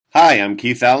Hi, I'm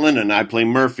Keith Allen, and I play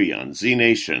Murphy on Z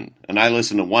Nation, and I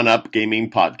listen to One Up Gaming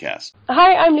Podcast.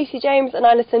 Hi, I'm Lucy James, and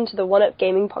I listen to the One Up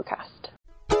Gaming Podcast.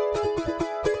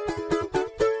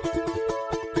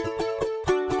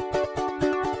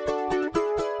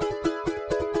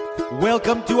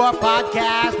 Welcome to our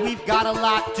podcast. We've got a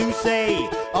lot to say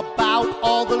about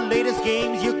all the latest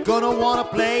games you're gonna wanna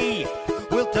play.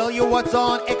 We'll tell you what's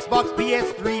on Xbox,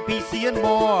 PS3, PC, and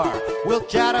more. We'll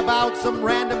chat about some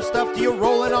random stuff till you're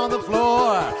rolling on the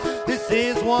floor. This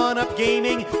is One Up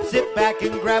Gaming. Sit back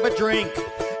and grab a drink.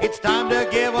 It's time to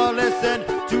give a listen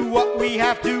to what we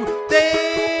have to think.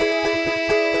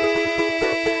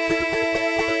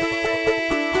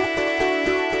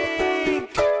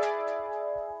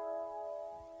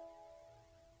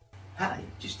 Hi,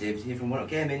 just David here from One Up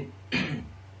Gaming.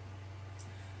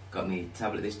 Got me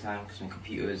tablet this time because my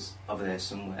computer's over there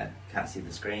somewhere, can't see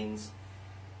the screens.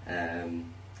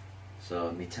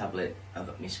 So my tablet, I've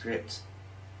got my script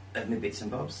of my bits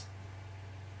and bobs.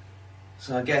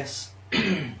 So I guess,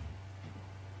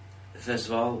 first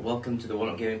of all, welcome to the One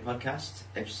Up Gaming Podcast,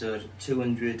 episode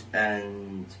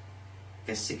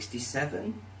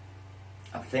 267,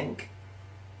 I think.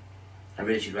 I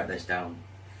really should write this down.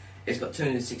 It's got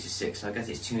 266, so I guess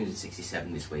it's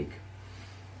 267 this week.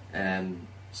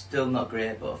 Still not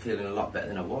great, but I'm feeling a lot better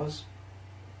than I was.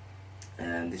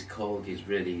 This cold is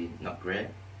really not great.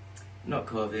 Not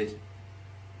COVID.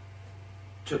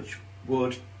 Touch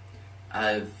wood.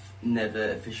 I've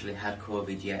never officially had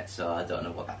COVID yet, so I don't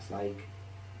know what that's like.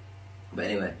 But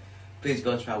anyway, please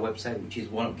go to our website, which is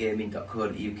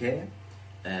oneupgaming.co.uk.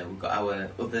 We've got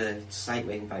our other site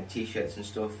where you can buy t-shirts and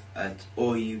stuff at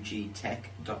ougtech.co.uk.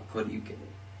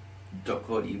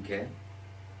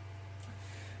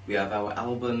 We have our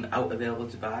album out available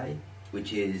to buy,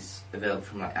 which is available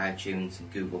from like iTunes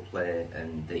and Google Play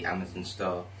and the Amazon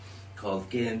store, called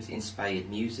Games Inspired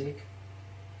Music.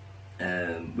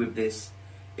 With this,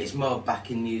 it's more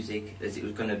backing music as it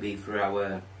was going to be for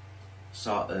our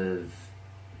sort of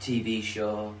TV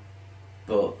show,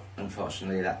 but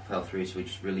unfortunately that fell through, so we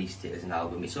just released it as an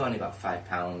album. It's only about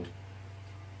 £5.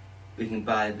 We can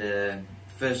buy the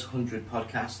first 100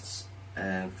 podcasts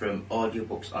from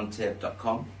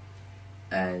audiobooksontape.com,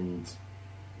 and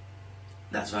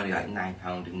that's only like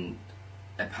 £9, and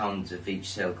 £1 of each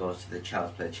sale goes to the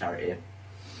Child's Play charity.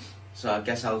 So I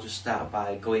guess I'll just start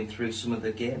by going through some of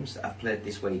the games that I've played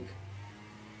this week.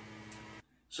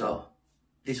 So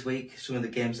this week, some of the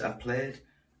games that I've played,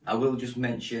 I will just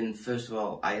mention, first of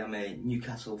all, I am a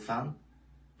Newcastle fan.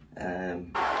 I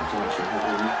don't actually have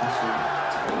a Newcastle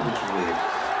team, which is weird.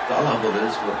 Got a lot of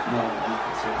others, but no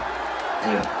Newcastle.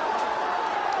 Anyway,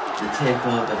 the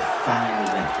takeover finally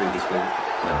went through this week,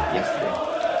 well, yesterday,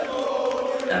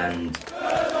 and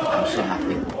I'm so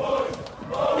happy.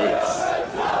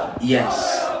 Yes,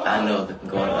 I know they can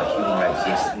go on about human rights,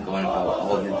 yes, they can go on about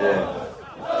all the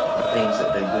things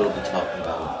that they will be talking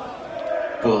about,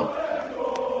 but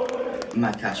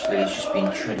Mike Ashley has just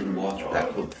been treading water with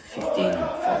that club for 15,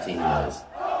 14 years,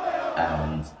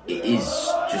 and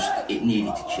it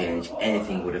needed to change.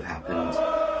 Anything would have happened.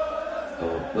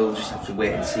 But we'll just have to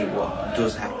wait and see what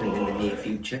does happen in the near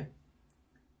future.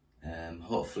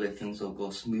 Hopefully things will go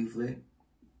smoothly.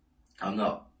 I'm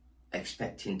not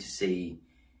expecting to see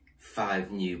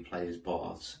 5 new players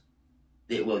bought.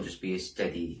 It will just be a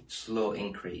steady, slow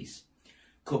increase.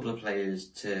 Couple of players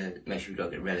to make sure we don't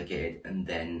get relegated, and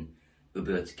then we'll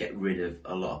be able to get rid of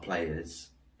a lot of players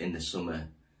in the summer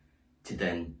to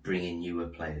then bring in newer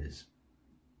players.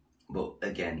 But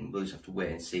again, we'll just have to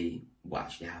wait and see what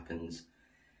actually happens.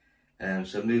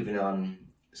 So moving on,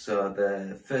 so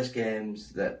the first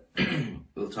games that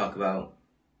we'll talk about,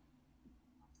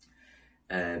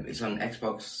 it's on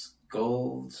Xbox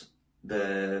Gold,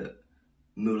 the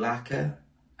Mulaka,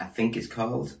 I think it's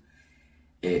called.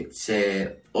 It's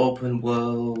a open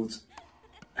world,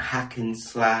 hack and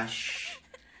slash,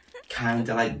 kind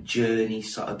of like journey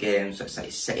sort of game. So it's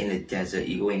like set in the desert,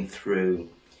 you're going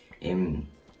through, and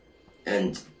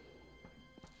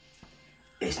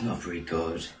it's not very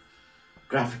good.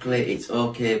 Graphically, it's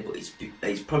okay, but it's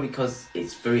probably because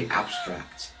it's very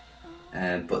abstract.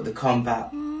 But the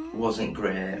combat wasn't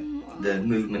great, the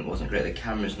movement wasn't great, the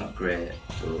camera's not great,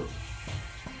 but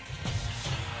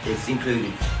it's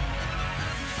included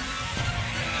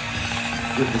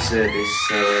with the service,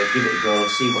 so give it a go,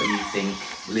 see what you think,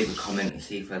 leave a comment and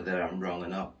see whether I'm wrong or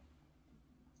not.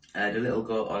 I had a little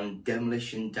go on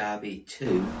Demolition Derby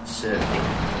 2 Surfing,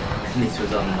 and this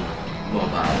was on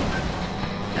mobile,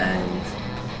 and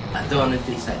I don't know if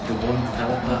it's like the one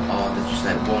developer or there's just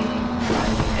like one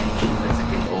engine that's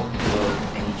like an open world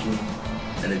engine,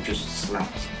 and they've just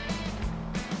slapped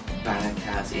banger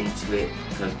cars into it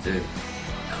because the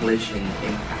collision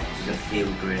impact doesn't feel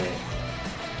great.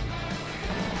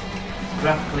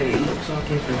 Graphically, it looks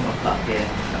okay for a mobile game.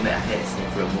 I mean, I hate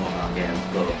saying for a mobile game,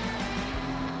 but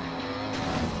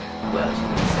what else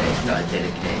can I say? It's not a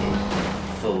dedicated,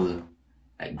 full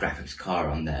like graphics car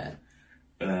on there.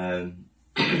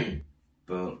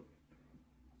 But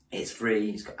it's free.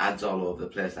 It's got ads all over the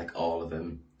place, like all of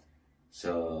them.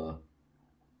 So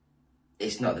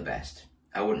it's not the best.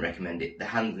 I wouldn't recommend it. The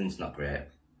handling's not great.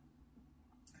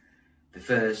 The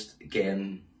first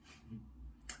game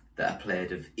that I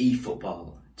played of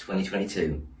eFootball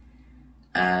 2022,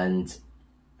 and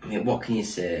I mean, what can you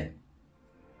say?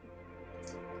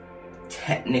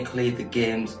 Technically, the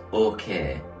game's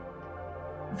okay.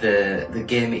 The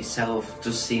game itself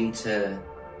does seem to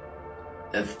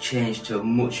have changed to a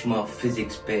much more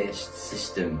physics-based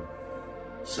system.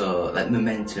 So, like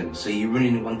momentum. So you run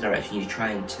in one direction, you try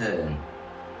and turn,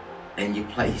 and your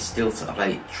player still sort of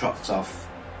like trots off,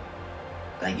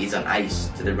 like he's on ice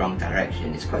to the wrong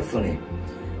direction. It's quite funny,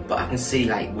 but I can see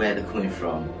like where they're coming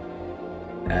from.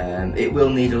 It will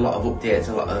need a lot of updates,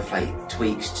 a lot of like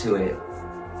tweaks to it.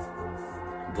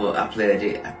 But I played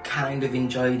it, I kind of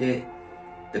enjoyed it.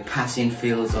 The passing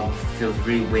feels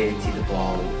very weighty, the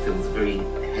ball feels very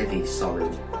heavy,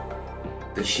 solid.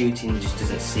 The shooting just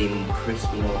doesn't seem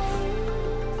crisp enough.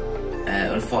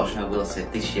 Unfortunately, I will say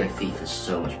this year FIFA's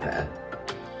so much better.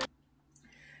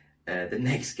 The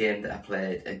next game that I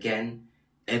played, again,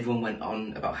 everyone went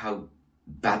on about how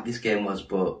bad this game was,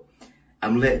 but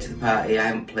I'm late to the party, I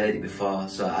haven't played it before,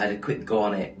 so I had a quick go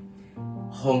on it.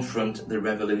 Homefront The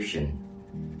Revolution.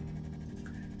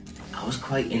 I was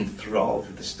quite enthralled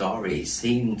with the story, it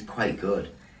seemed quite good.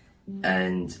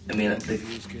 And I mean, the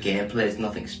gameplay is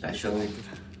nothing special,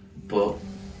 but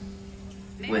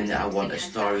when I want a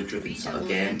story-driven sort of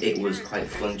game, it was quite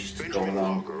fun just to go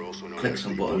along, click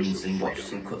some buttons and watch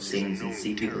some cutscenes and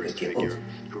see people get killed.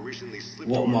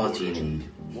 What more do you need?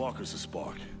 Walker's a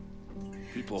spark.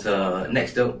 So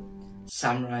next up,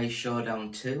 Samurai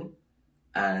Shodown 2,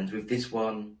 and with this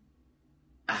one,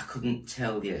 I couldn't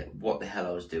tell you what the hell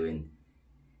I was doing.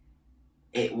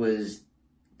 It was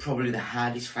probably the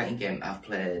hardest fighting game I've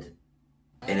played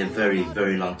in a very,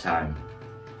 very long time,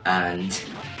 and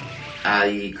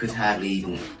I could hardly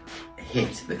even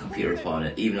hit the computer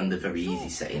opponent, even on the very easy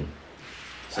setting.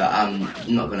 So I'm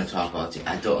not going to talk about it.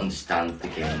 I don't understand the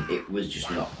game. It was just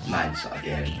not my sort of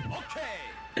game.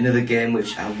 Another game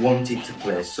which I wanted to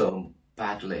play so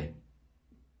badly,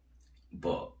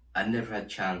 but I never had a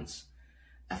chance.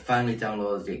 I finally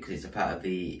downloaded it because it's a part of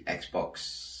the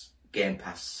Xbox Game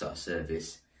Pass sort of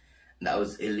service. And that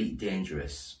was Elite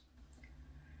Dangerous.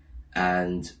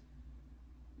 And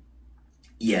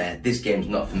yeah, this game's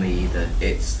not for me either.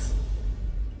 It's,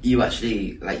 you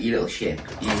actually, like your little ship,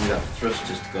 you have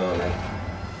thrusters to go like,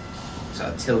 sort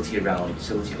of tilt you around,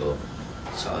 tilt you up,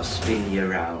 sort of spin you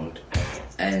around.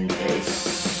 And it is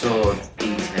so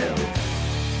detailed,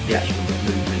 the actual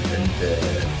movement and the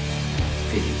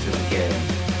physics of the game.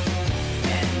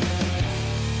 And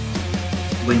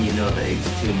when you know that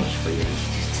it's too much for you, you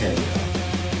just turn it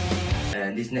off.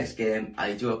 And this next game,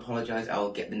 I do apologise,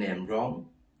 I'll get the name wrong.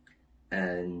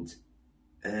 And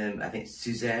I think it's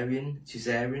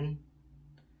Suzerain.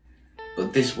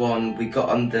 But this one we got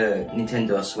on the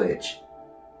Nintendo Switch,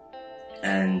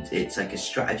 and it's like a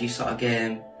strategy sort of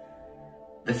game.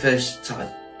 The first sort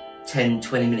of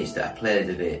 10-20 minutes that I played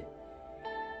of it,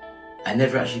 I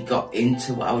never actually got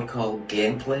into what I would call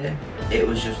gameplay. It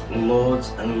was just loads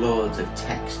and loads of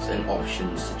text and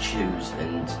options to choose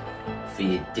and for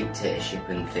your dictatorship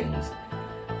and things.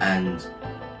 And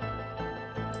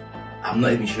I'm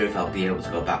not even sure if I'll be able to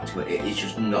go back to it. It is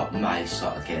just not my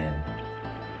sort of game.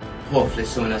 Hopefully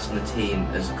someone else on the team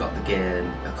has got the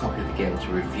game, a copy of the game to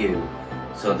review,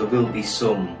 so there will be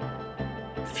some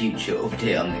future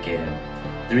update on the game.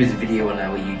 There is a video on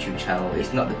our YouTube channel.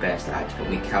 It's not the best. I had to put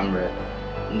my camera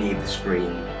near the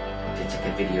screen to take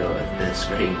a video of the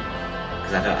screen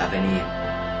because I don't have any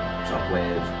drop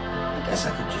wave. I guess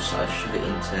I could just sort of shove it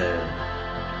into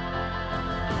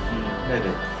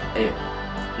maybe. Anyway,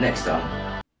 next on,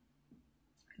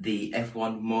 the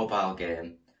F1 mobile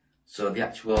game. So the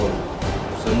actual,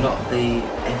 so not the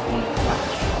F1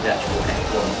 Flash, the actual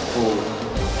F1 full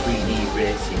 3D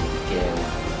racing game.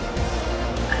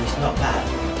 And it's not bad.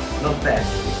 Not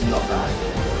best, it's not bad.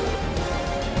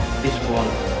 This one,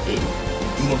 it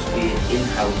must be an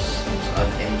in-house sort of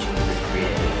engine that's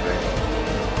created for it.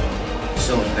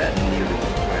 So much better than the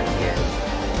original game.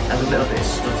 Has a little bit of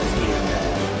stutters here and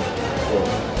there, but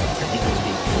technically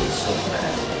speaking, it's so much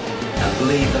better. I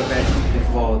believe I read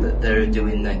before that they're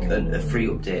doing like a free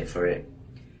update for it,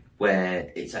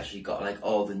 where it's actually got like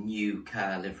all the new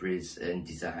car liveries and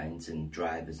designs and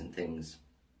drivers and things.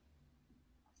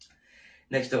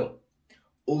 Next up,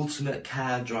 Ultimate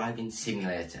Car Driving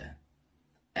Simulator.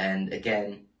 And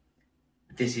again,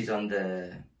 this is on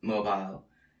the mobile.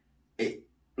 It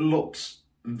looks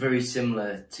very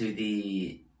similar to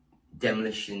the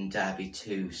Demolition Derby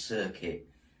 2 circuit.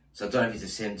 So I don't know if it's the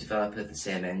same developer, the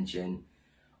same engine.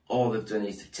 All they've done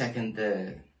is they've taken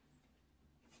the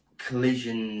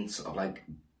collision sort of like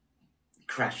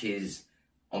crashes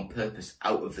on purpose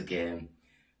out of the game,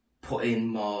 put in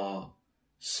more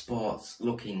sports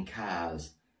looking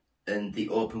cars, and the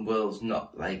open world's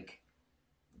not like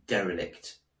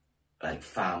derelict like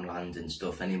farmland and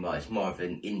stuff anymore. It's more of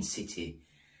an in-city.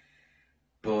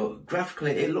 But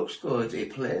graphically it looks good,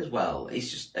 it plays well.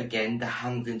 It's just, again, the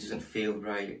handling doesn't feel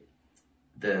right.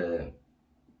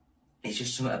 It's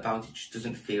just something about it just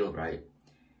doesn't feel right.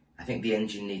 I think the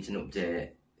engine needs an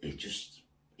update. It just,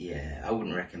 yeah, I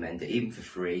wouldn't recommend it, even for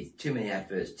free. Too many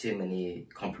adverts, too many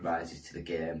compromises to the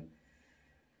game.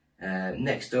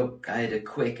 Next up, I had a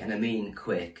quick, and I mean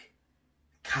quick,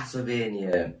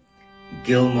 Castlevania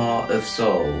Grimoire of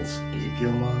Souls. Is it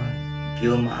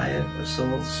Grimoire of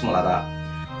Souls? Something like that.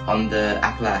 On the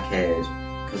Apple Arcade.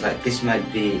 Because like this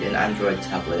might be an Android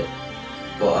tablet,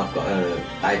 but I've got an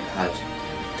iPad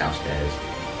downstairs.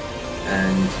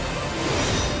 And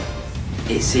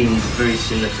it seems very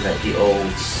similar to like the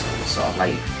old sort of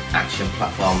like action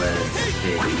platformer sort of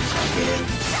game.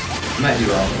 Might be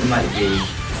wrong, it might be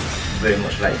very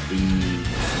much like the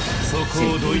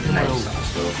Symphony of the Night sort of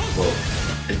stuff, but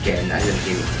again, I don't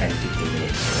give it 10-15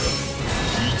 minutes. So.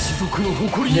 Never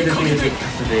been a big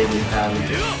Castlevania fan.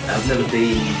 I've never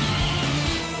been.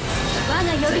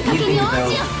 Anything about.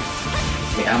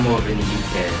 I mean, I'm over in the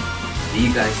UK. Do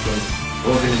you guys think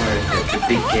over in America the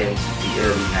big games of the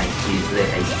early 90s,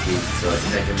 late 80s, so like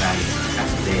Mega Man,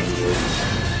 Castlevania,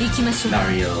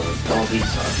 Mario, all these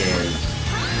sort of games?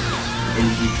 In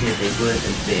the UK they weren't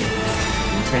as big.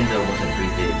 Nintendo wasn't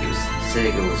very big.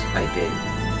 Sega was quite big.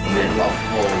 And we had a lot of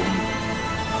home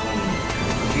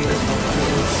computers,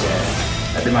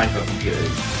 like the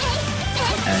microcomputers.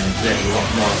 And we had a lot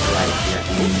more variety, like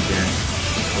the Amiga,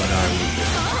 Commodore Amiga,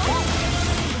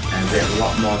 and we had a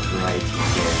lot more variety of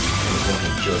games. It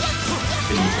wasn't just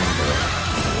the Nintendo.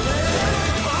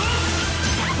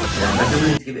 I've been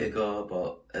willing to give it a go,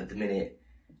 but at the minute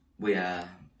we are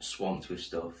swamped with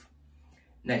stuff.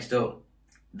 Next up,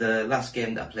 the last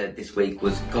game that I played this week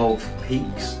was Golf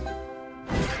Peaks.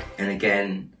 And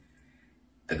again,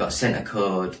 I got sent a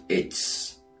code.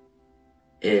 It's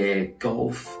a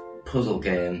golf puzzle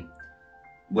game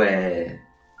where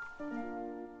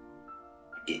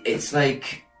it's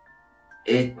like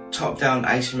a top-down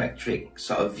isometric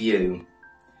sort of view,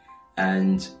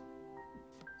 and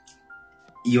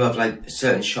you have like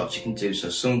certain shots you can do. So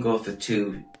some go for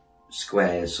 2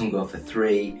 squares, some go for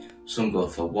 3, some go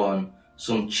for 1,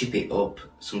 some chip it up,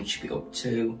 some chip it up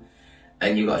 2.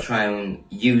 And you've got to try and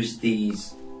use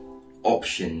these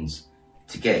options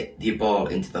to get your ball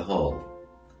into the hole.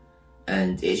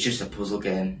 And it's just a puzzle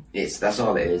game. That's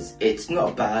all it is. It's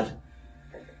not bad.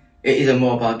 It is a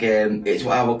mobile game. It's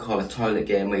what I would call a toilet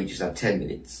game where you just have 10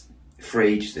 minutes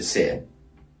free just to sit,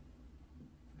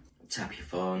 tap your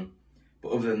phone.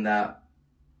 But other than that,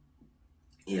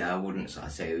 yeah, I wouldn't sort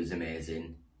of say it was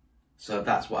amazing. So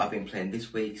that's what I've been playing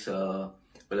this week. So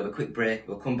we'll have a quick break.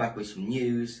 We'll come back with some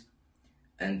news.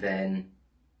 And then,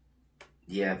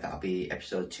 yeah, that'll be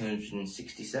episode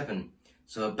 267.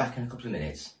 So back in a couple of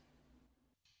minutes.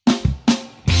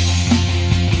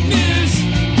 News.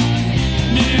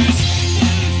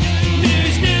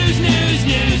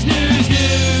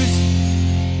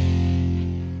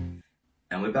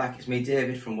 And we're back. It's me,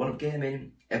 David, from One Up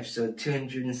Gaming, episode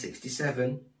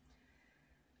 267.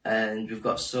 And we've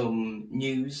got some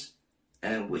news,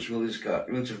 which we'll just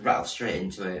rattle straight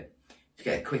into it. To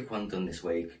get a quick one done this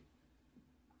week.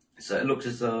 So it looks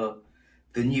as though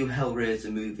the new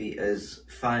Hellraiser movie has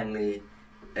finally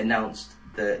announced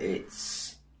that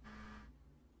it's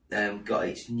got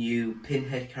its new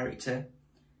Pinhead character,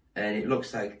 and it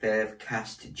looks like they've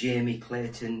cast Jamie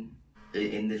Clayton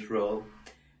in this role,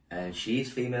 and she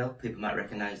is female. People might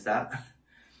recognise that.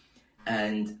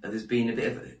 And there's been a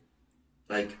bit of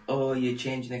like, oh, you're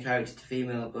changing the character to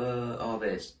female, all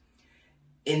this.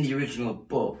 In the original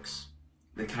books,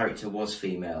 the character was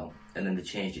female, and then they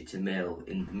changed it to male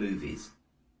in the movies.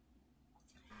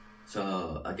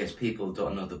 So I guess people who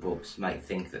don't know the books might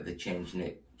think that they're changing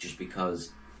it just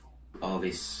because all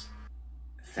this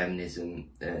feminism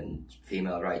and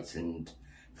female rights and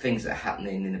things that are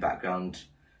happening in the background.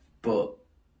 But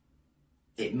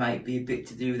it might be a bit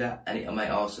to do that, and it might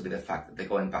also be the fact that they're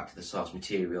going back to the source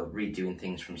material, redoing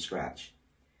things from scratch.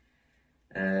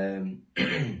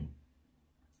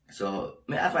 So,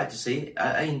 I mean, I'd like to see it.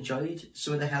 I enjoyed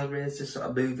some of the Hellraiser sort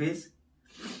of movies.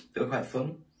 They were quite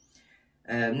fun.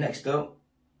 Next up,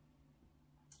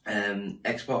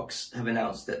 Xbox have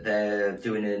announced that they're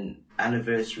doing an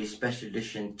anniversary special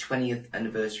edition, 20th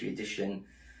anniversary edition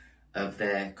of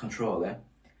their controller.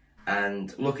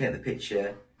 And looking at the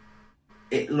picture,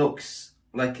 it looks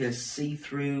like a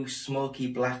see-through, smoky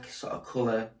black sort of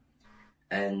colour.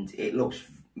 And it looks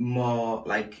more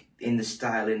like in the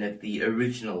styling of the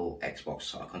original Xbox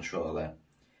sort of controller.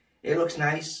 It looks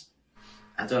nice.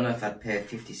 I don't know if I'd pay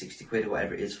 50, 60 quid or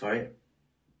whatever it is for it.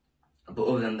 But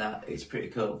other than that, it's pretty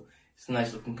cool. It's a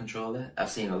nice looking controller. I've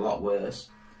seen a lot worse.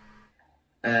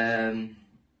 I'm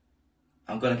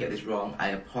going to get this wrong. I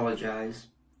apologise.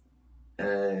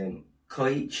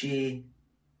 Koichi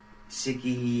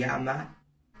Sugiyama,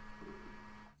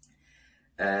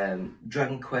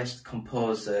 Dragon Quest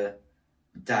composer,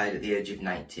 died at the age of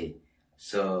 90.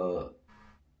 So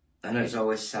I know it's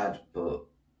always sad, but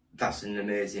that's an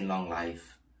amazing long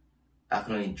life. I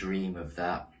can only dream of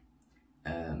that.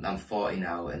 I'm 40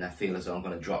 now and I feel as though I'm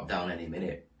going to drop down any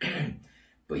minute.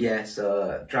 But yeah,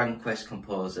 so Dragon Quest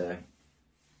composer,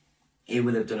 he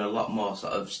would have done a lot more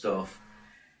sort of stuff.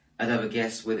 I'd have a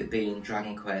guess, with it being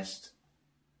Dragon Quest,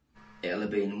 it'll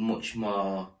have been much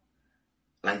more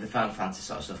like the Final Fantasy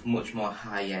sort of stuff, much more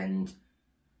high-end,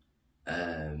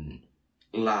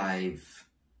 live,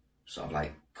 sort of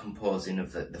like composing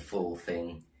of the full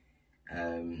thing.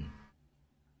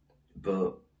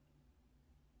 But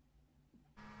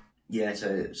yeah,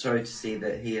 so sorry to see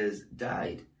that he has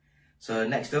died. So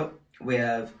next up, we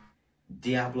have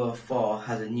Diablo 4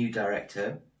 has a new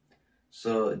director.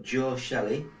 So Joe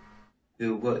Shelley,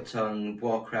 who worked on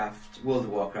Warcraft, World of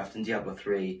Warcraft and Diablo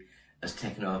 3, has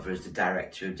taken over as the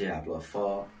director of Diablo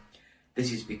 4.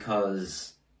 This is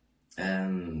because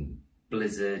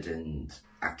Blizzard and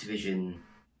Activision,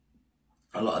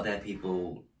 a lot of their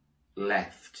people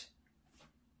left.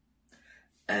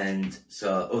 And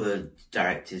so other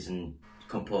directors and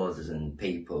composers and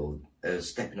people are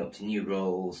stepping up to new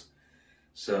roles.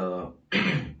 So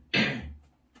I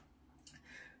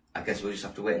guess we'll just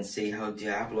have to wait and see how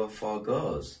Diablo 4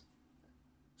 goes.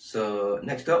 So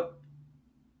next up,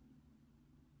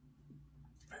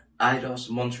 Eidos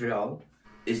Montreal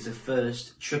is the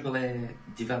first AAA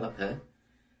developer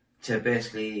to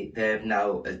basically, they've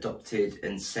now adopted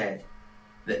and said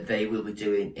that they will be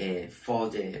doing a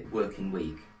 4-day working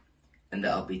week, and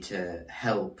that'll be to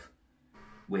help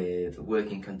with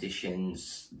working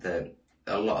conditions that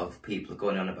a lot of people are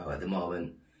going on about at the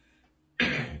moment.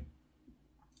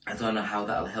 I don't know how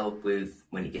that'll help with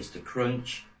when it gets to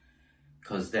crunch,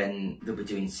 because then they'll be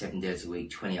doing 7 days a week,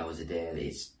 20 hours a day.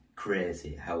 It's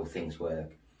crazy how things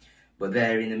work. But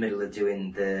they're in the middle of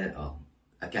doing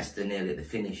I guess they're nearly at the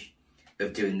finish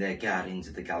of doing their Guardians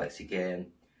of the Galaxy game.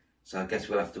 So I guess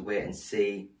we'll have to wait and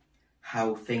see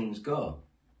how things go.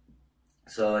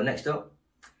 So next up,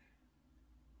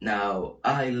 now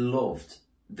I loved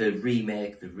the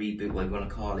remake, the reboot, what you want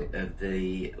to call it, of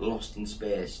the Lost in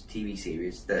Space TV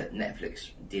series that Netflix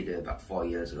did about 4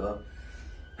 years ago.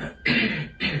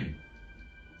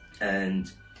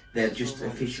 And they've just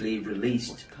officially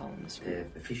released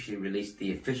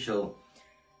the official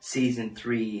season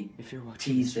 3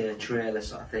 teaser trailer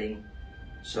sort of thing.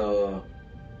 So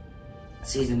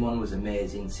season 1 was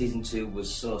amazing, season 2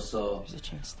 was so.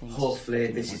 Hopefully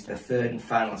this is the 3rd and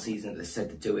final season that they said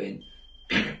they're doing.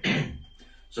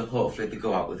 So hopefully they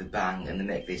go out with a bang and they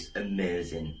make this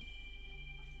amazing.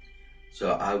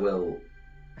 So I will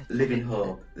live in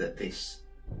hope that this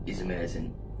is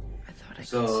amazing. I thought I could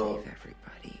save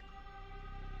everybody.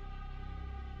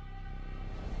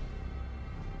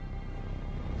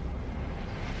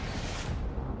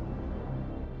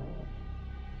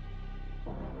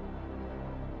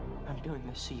 I'm doing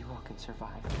this so you all can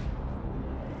survive.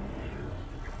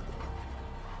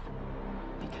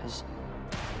 Because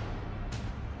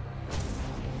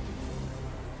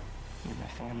you're my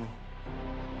family.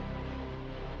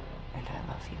 And I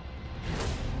love you.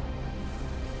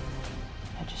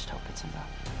 I just hope it's enough.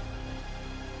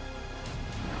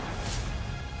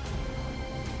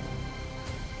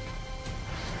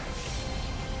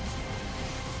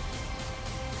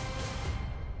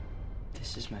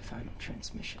 This is my final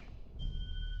transmission.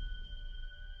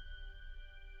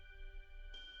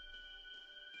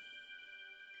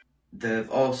 They've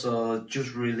also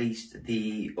just released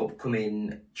the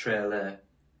upcoming trailer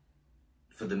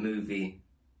for the movie,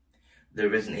 the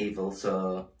Resident Evil.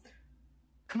 So,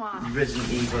 come on. Resident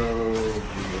Evil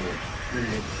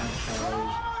brilliant franchise.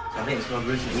 So I think it's called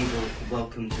Resident Evil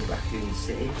Welcome to Raccoon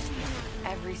City.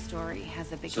 Every story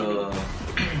has a beginning. So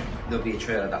there'll be a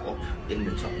trailer that up in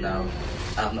the top now.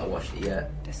 I've not watched it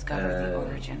yet. Discover the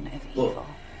origin of but evil.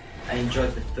 I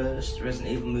enjoyed the first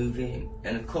Resident Evil movie,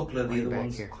 and a couple of the other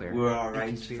ones were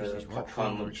alright for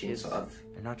popcorn munching sort of.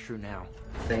 They're not true now.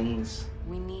 Things.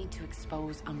 We need to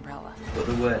expose Umbrella. But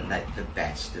they weren't like the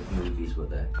best of movies, were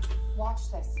they?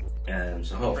 Watch this.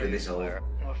 So hopefully this will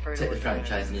take the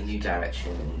franchise in a new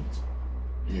direction, and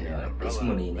you know, it's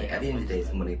money in it. At the end of the day,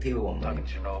 it's money. People want money.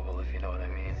 Chernobyl, if you know what I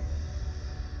mean.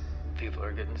 People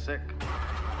are getting sick.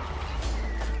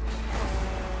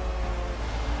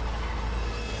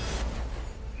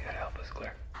 You gotta help us,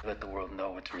 Claire. Let the world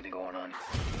know what's really going on.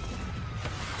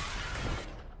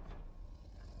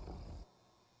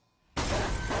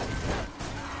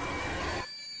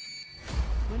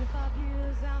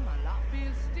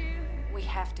 We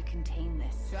have to contain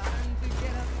this.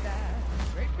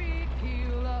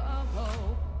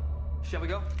 Shall we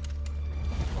go?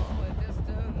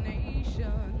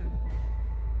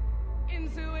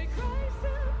 Into a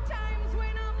crisis, times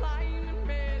when I'm lying in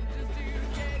bed just to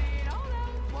get it all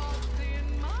out. What's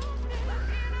in my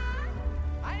head,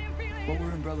 I am feeling. What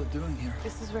were Umbrella doing here?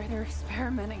 This is where they're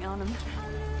experimenting on him.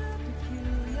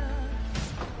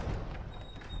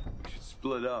 We should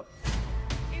split up.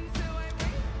 And so I wake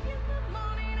in the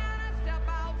morning and I step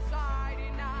outside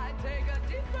and I take a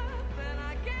deep breath and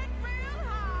I get real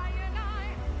high and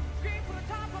I scream to the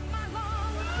top of my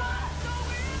lungs. What's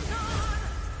going on?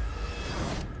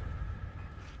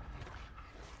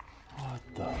 What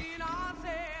the? And I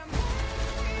say,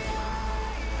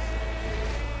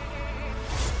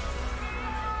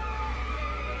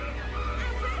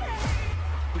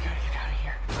 We gotta get out of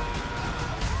here.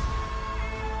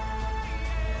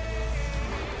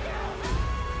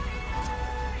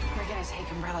 We're gonna take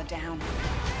Umbrella down.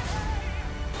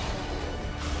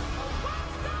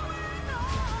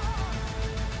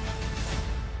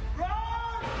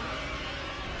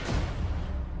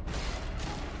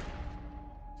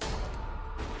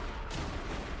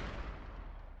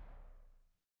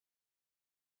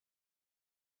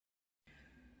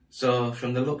 So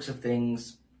from the looks of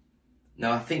things,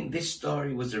 now I think this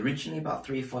story was originally about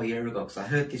 3 or 4 years ago, because I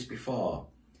heard this before,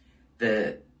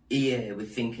 that EA were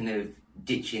thinking of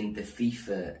ditching the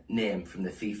FIFA name from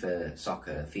the FIFA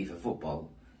soccer, FIFA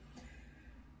football.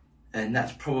 And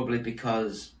that's probably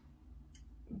because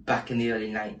back in the early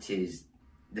 90s,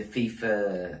 the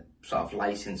FIFA sort of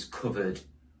license covered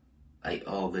like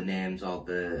all the names, all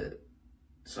the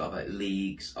sort of like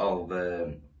leagues, all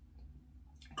the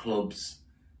clubs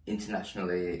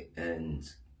internationally,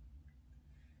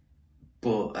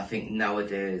 but I think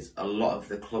nowadays a lot of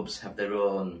the clubs have their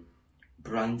own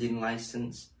branding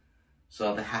license,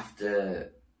 so they have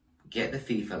to get the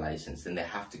FIFA license, then they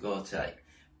have to go to like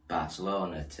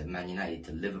Barcelona, to Man United,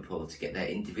 to Liverpool to get their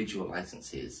individual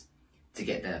licenses, to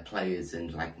get their players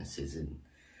and likenesses, and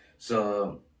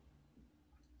so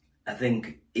I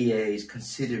think EA is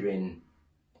considering,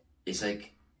 it's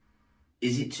like,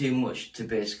 is it too much to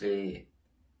basically,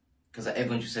 because like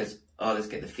everyone just says, oh, let's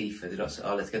get the FIFA, they don't say,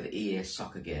 oh, let's get the EA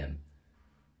soccer game,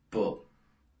 but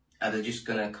are they just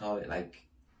gonna call it like,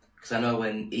 because I know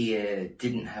when EA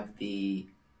didn't have the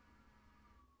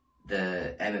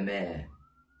MMA,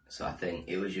 so I think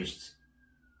it was just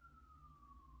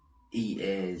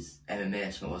EA's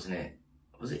MMA, something, wasn't it?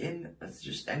 Was it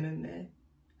just MMA?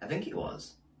 I think it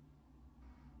was.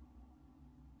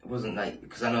 It wasn't like,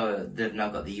 because I know they've now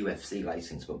got the UFC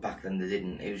license, but back then they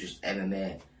didn't. It was just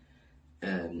MMA.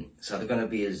 So they're going to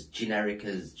be as generic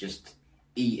as just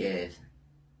EA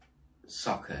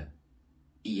soccer,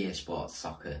 EA Sports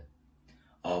soccer,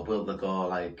 or will they go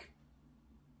like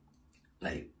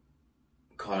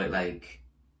call it like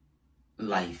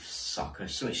Life Soccer,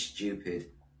 something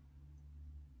stupid.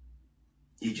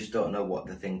 You just don't know what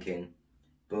they're thinking,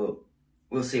 but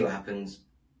we'll see what happens.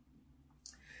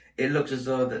 It looks as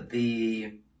though that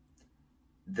the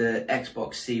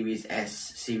Xbox Series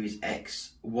S, Series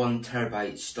X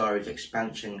 1TB storage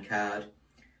expansion card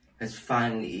has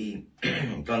finally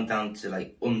gone down to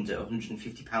like under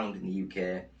 £150 in the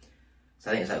UK.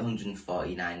 So I think it's like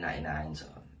 £149.99. So.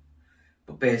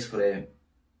 But basically,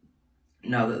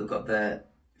 now that they've got the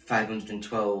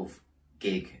 512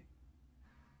 gig,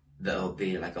 that'll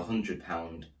be like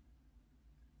 £100.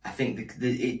 I think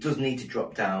it does need to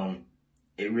drop down.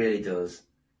 It really does,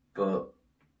 but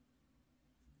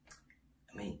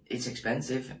I mean, it's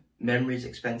expensive. Memory's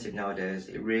expensive nowadays.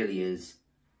 It really is.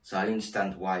 So I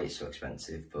understand why it's so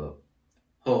expensive, but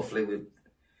hopefully with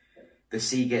the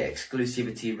Seagate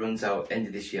exclusivity runs out end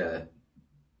of this year,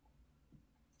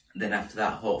 Then after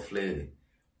that, hopefully,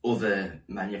 other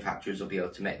manufacturers will be able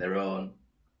to make their own,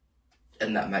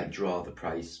 and that might draw the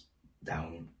price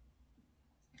down.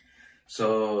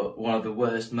 So, one of the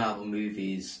worst Marvel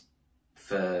movies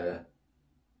for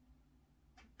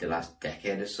the last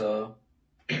decade or so.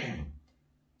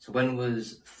 So when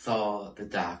was Thor: The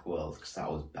Dark World? Because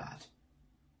that was bad.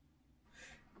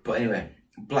 But anyway,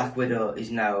 Black Widow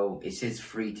is now, it says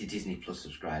free to Disney Plus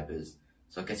subscribers.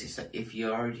 So I guess it's like, if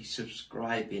you're already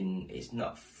subscribing, it's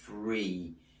not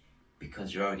free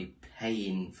because you're already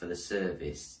paying for the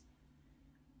service.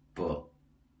 But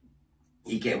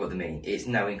you get what I mean. It's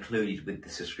now included with the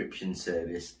subscription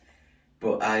service.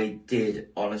 But I did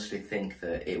honestly think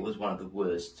that it was one of the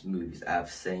worst movies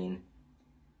I've seen.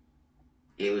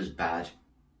 It was bad.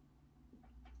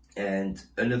 And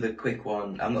another quick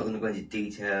one, I'm not going to go into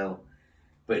detail,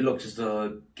 but it looks as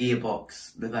though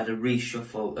Gearbox, they've had a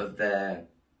reshuffle of their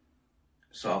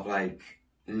sort of like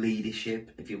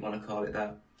leadership, if you want to call it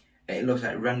that. And it looks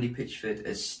like Randy Pitchford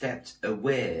has stepped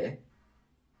away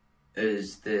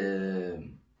as the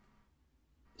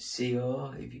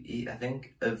CEO, I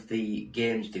think, of the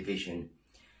games division,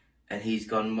 and he's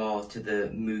gone more to the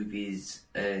movies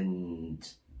and,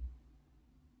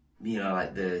 you know,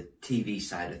 like the TV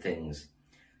side of things.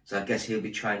 So I guess he'll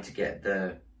be trying to get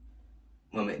the,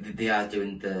 well, they are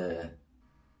doing the,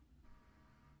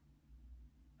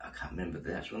 I can't remember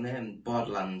the actual name,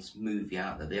 Borderlands movie,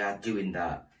 aren't they? They are doing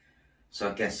that. So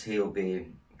I guess he'll be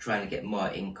trying to get more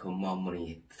income, more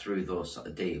money through those sort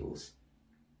of deals.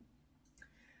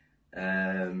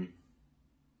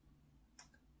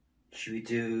 Should we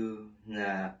do...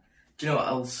 Nah. Do you know what?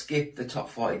 I'll skip the top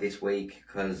 40 this week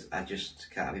because I just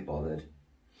can't be bothered.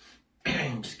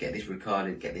 Just get this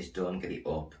recorded, get this done, get it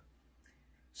up.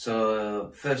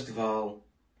 So, first of all,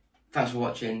 thanks for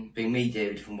watching. Being me,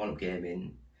 David, from One Up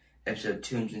Gaming, episode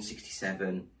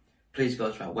 267. Please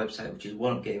go to our website, which is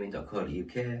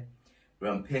oneupgaming.co.uk. We're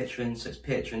on Patreon, so it's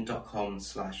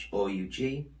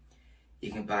patreon.com/OUG.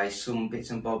 You can buy some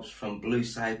bits and bobs from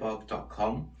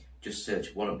bluecyborg.com. Just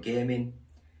search One Up Gaming.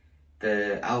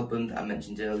 The album that I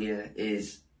mentioned earlier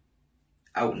is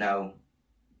out now.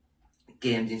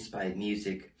 Games inspired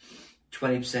music.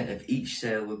 20% of each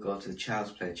sale will go to the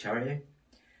Child's Play charity.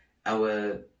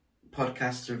 Our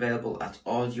podcasts are available at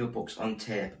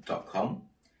audiobooksontape.com,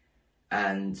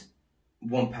 and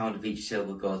 £1 of each sale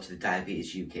will go to the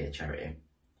Diabetes UK charity.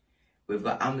 We've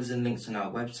got Amazon links on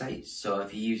our website, so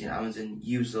if you're using Amazon,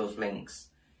 use those links.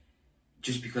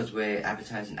 Just because we're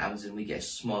advertising Amazon, we get a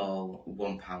small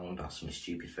 £1 or something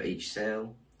stupid for each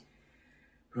sale.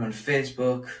 We're on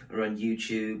Facebook, we're on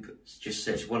YouTube, just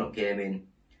search One Up Gaming.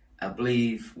 I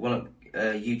believe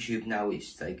YouTube now,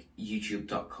 it's like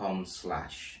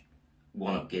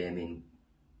youtube.com/oneupgaming1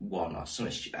 or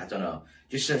something, I don't know.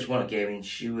 Just search One Up Gaming,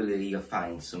 surely you'll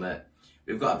find something.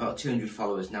 We've got about 200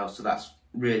 followers now, so that's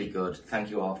really good. Thank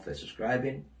you all for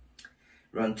subscribing.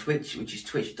 We're on Twitch, which is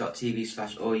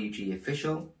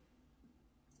twitch.tv/OUGofficial.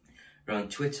 We're on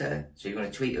Twitter, so if you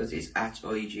want to tweet us, it's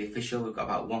 @OUGofficial. We've got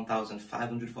about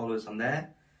 1,500 followers on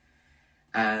there.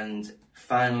 And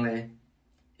finally,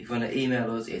 if you want to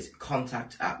email us, it's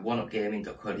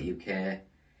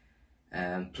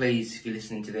contact@oneupgaming.co.uk. Please, if you're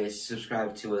listening to this,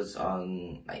 subscribe to us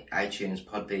on like iTunes,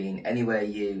 Podbean, anywhere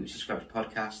you subscribe to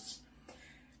podcasts.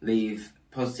 Leave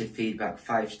positive feedback,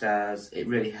 5 stars. It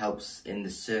really helps in the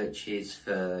searches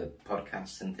for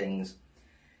podcasts and things.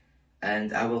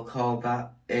 And I will call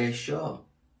that a show.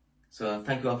 So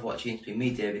thank you all for watching. It's been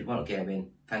me, David, One Up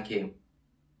Gaming. Thank you.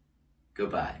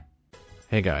 Goodbye.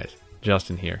 Hey guys,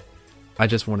 Justin here. I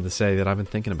just wanted to say that I've been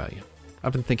thinking about you.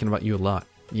 I've been thinking about you a lot.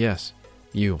 Yes,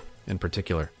 you in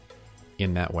particular.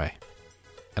 In that way.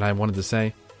 And I wanted to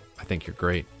say, I think you're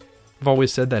great. I've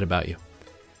always said that about you.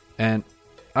 And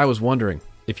I was wondering,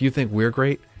 if you think we're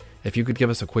great, if you could give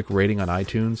us a quick rating on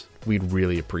iTunes, we'd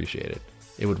really appreciate it.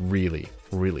 It would really,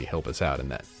 really help us out in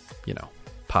that,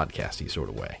 podcasty sort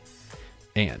of way.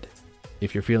 And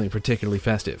if you're feeling particularly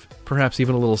festive, perhaps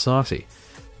even a little saucy,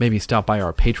 maybe stop by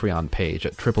our Patreon page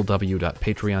at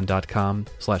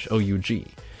www.patreon.com/OUG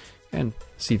and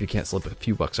see if you can't slip a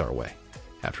few bucks our way.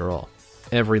 After all,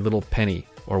 every little penny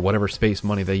or whatever space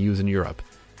money they use in Europe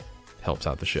helps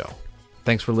out the show.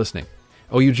 Thanks for listening.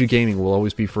 OUG Gaming will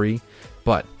always be free,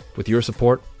 but with your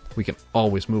support, we can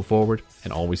always move forward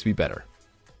and always be better.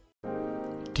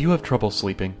 Do you have trouble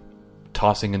sleeping?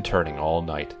 Tossing and turning all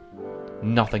night?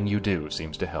 Nothing you do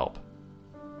seems to help.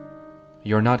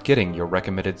 You're not getting your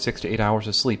recommended 6 to 8 hours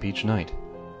of sleep each night.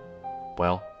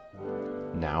 Well,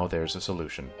 now there's a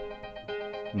solution.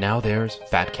 Now there's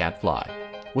Fat Cat Fly.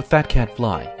 With Fat Cat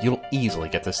Fly, you'll easily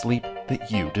get the sleep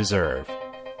that you deserve.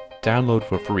 Download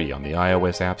for free on the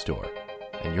iOS App Store,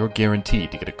 and you're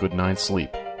guaranteed to get a good night's sleep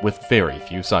with very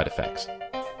few side effects,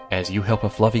 as you help a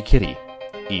fluffy kitty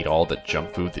eat all the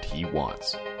junk food that he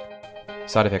wants.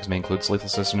 Side effects may include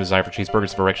sleeplessness and desire for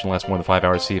cheeseburgers if erection lasts more than 5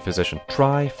 hours. See a physician.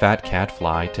 Try Fat Cat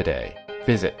Fly today.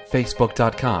 Visit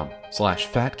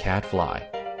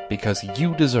facebook.com/fatcatfly because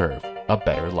you deserve a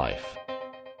better life.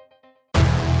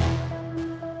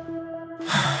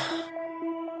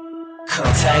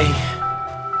 Conte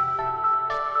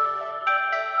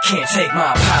can't take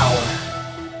my power.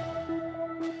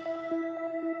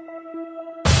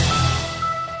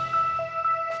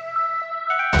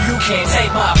 You can't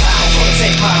take my power,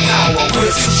 take my power. We're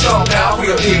too strong, I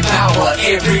will devour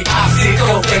every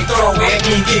obstacle they throw at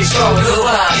me. Get stronger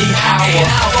by the hour, and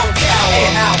I won't cower,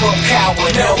 and I won't cower.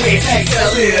 No, it takes a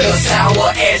little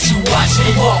sour as you watch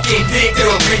me walk in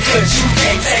victory. Cause you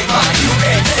can't take my power.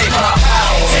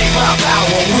 Take my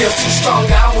power, we're too strong,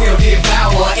 I will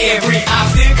devour every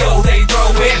obstacle they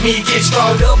throw at me. Get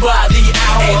stronger by the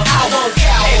hour, and I won't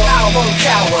cower, and I won't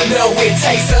cower. No, it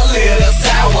takes a little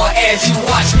sour as you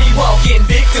watch me walk in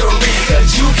victory.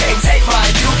 Cause you can't take my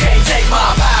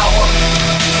power.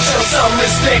 Show some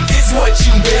respect is what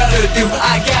you better do.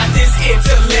 I got this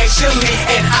intellectually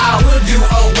and I will do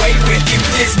away with you.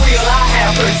 This will I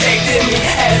have protected me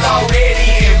has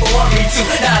already informed me to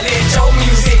not let your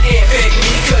music infect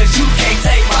me. Cause you can't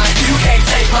take my power. Can't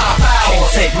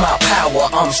take my power,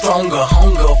 I'm stronger,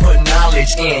 hunger for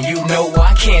knowledge. And you know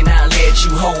I cannot let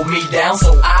you hold me down.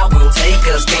 So I will take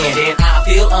a stand, and I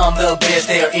feel I'm the best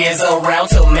there is around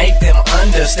to make them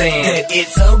understand that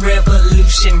it's a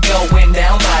revolution going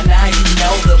down. By now you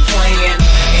know the plan,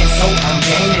 and so I'm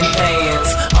gaining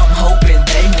fans. I'm hoping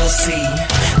they will see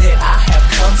that I have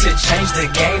come to change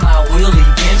the game. I will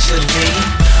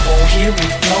eventually. Won't hear me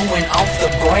flowing off the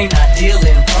brain. I deal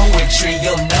in poetry.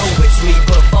 You'll know it's me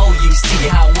before you see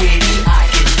how witty I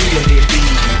can really be.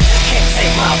 Can't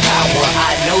take my power.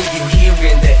 I know you here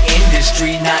in the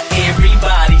industry. Not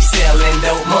everybody selling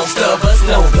dope. Most of us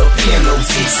know the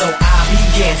penalty. So I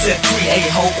began to create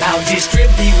hope. I'll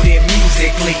distribute it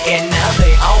musically, and now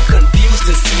they all confused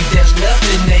to see there's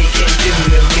nothing they can do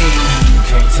to me. You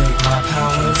can't take my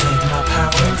power. Take my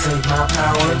power. Take my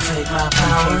power. Take my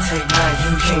power. Take my.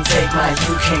 You can't take my.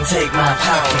 You can't take my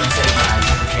power. Take my.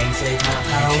 You can't take my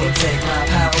power. Take my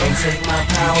power. Take my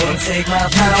power. Take my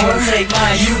power. Take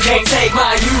my. You can't take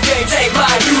my. You can't take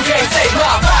my. You can't take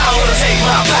my power. Take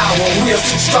my power. We're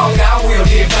too strong. I will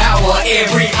devour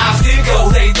every obstacle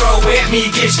they throw at me.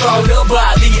 Get stronger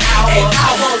by the hour, and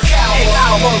I won't cower, and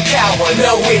I won't cower.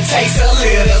 No, it takes a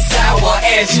little sour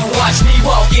as you watch me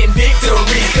walk in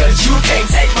victory. Cause you can't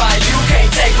take my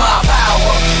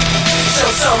power.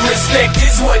 Show some respect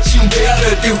is what you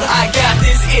better do. I got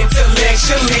this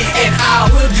intellectually, and I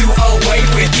will do away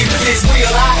with you. This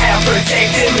will I have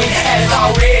protected me has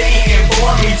already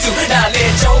informed me to not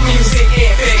let your music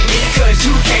infect me. Cause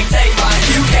you can't take my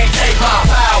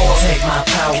power. Take my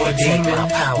power, demon,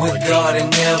 with God and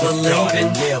never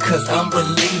leaving. Cause I'm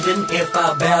believing if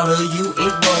I battle you,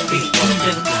 it won't be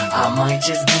even. I might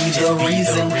just be the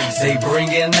reason they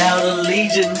bringing out a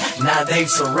legion. Now they've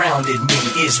surrounded me,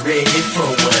 it's ready for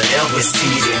whatever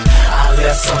season. I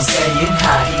left some saying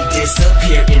how he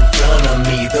disappeared in front of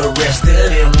me. The rest of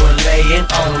them were laying,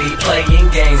 only playing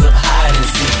games of hide and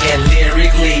seek. And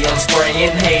lyrically I'm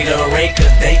spraying haterade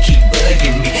cause they keep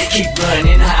bugging me. Keep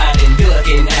running, hiding,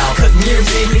 ducking out. Cause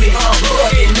musically I'm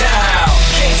bugging now.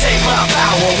 Can't take my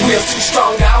power, we're too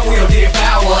strong, I will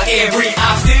devour every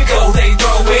obstacle they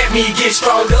throw at me. Get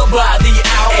stronger by the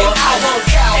hour, and I won't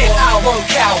cower, and I won't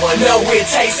cower. No, it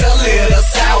takes a little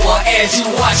sour as you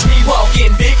watch me walk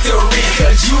in victory.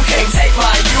 Cause you can't take my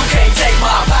power. Take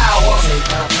my power, take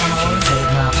my power, take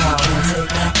my power.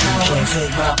 Can't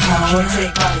take my power,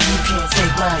 take my, you can't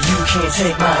take my, you can't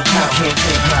take my power. Can't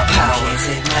take my power,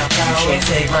 take my power. You can't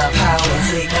take my power,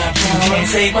 take my power. You can't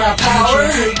take my power,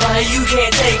 take my, you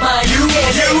can't take my, you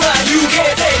can't take my, you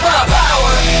can't take my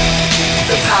power.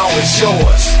 The power is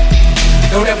yours.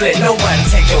 Don't ever let nobody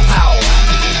take your power.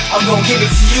 I'm gonna give it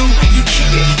to you, you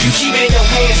keep it. You keep it in your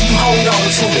hands, you hold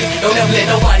on to it. Don't ever let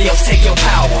nobody else take your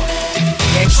power.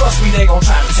 And trust me, they gon'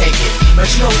 try to take it. But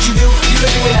you know what you do? You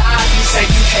look me in the eye and you say,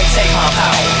 you can't take my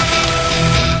power.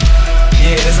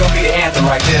 Yeah, that's gonna be the anthem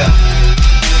right there.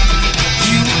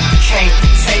 You can't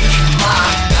take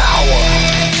my power.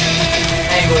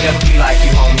 I ain't gonna never be like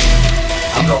you, homie.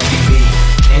 I'm gonna be me,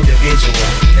 individual,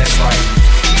 that's right.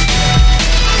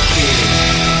 Kid.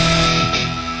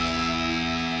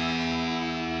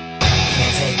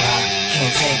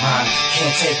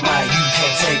 Can't take my, you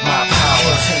can't take my power.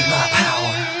 Can't take my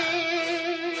power.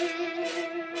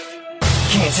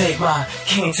 Can't can't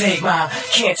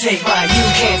take my, you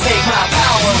can't take my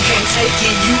power, can't take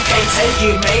it, you can't take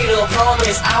it. Made a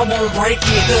promise, I won't break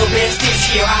it. The best is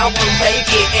here, I won't fake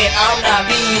it. And I'm not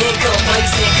being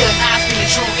complacent, cause I speak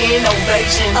true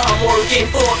innovation. I'm working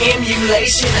for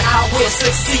emulation, I will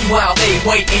succeed while they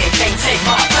waiting. Can't take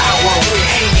my power.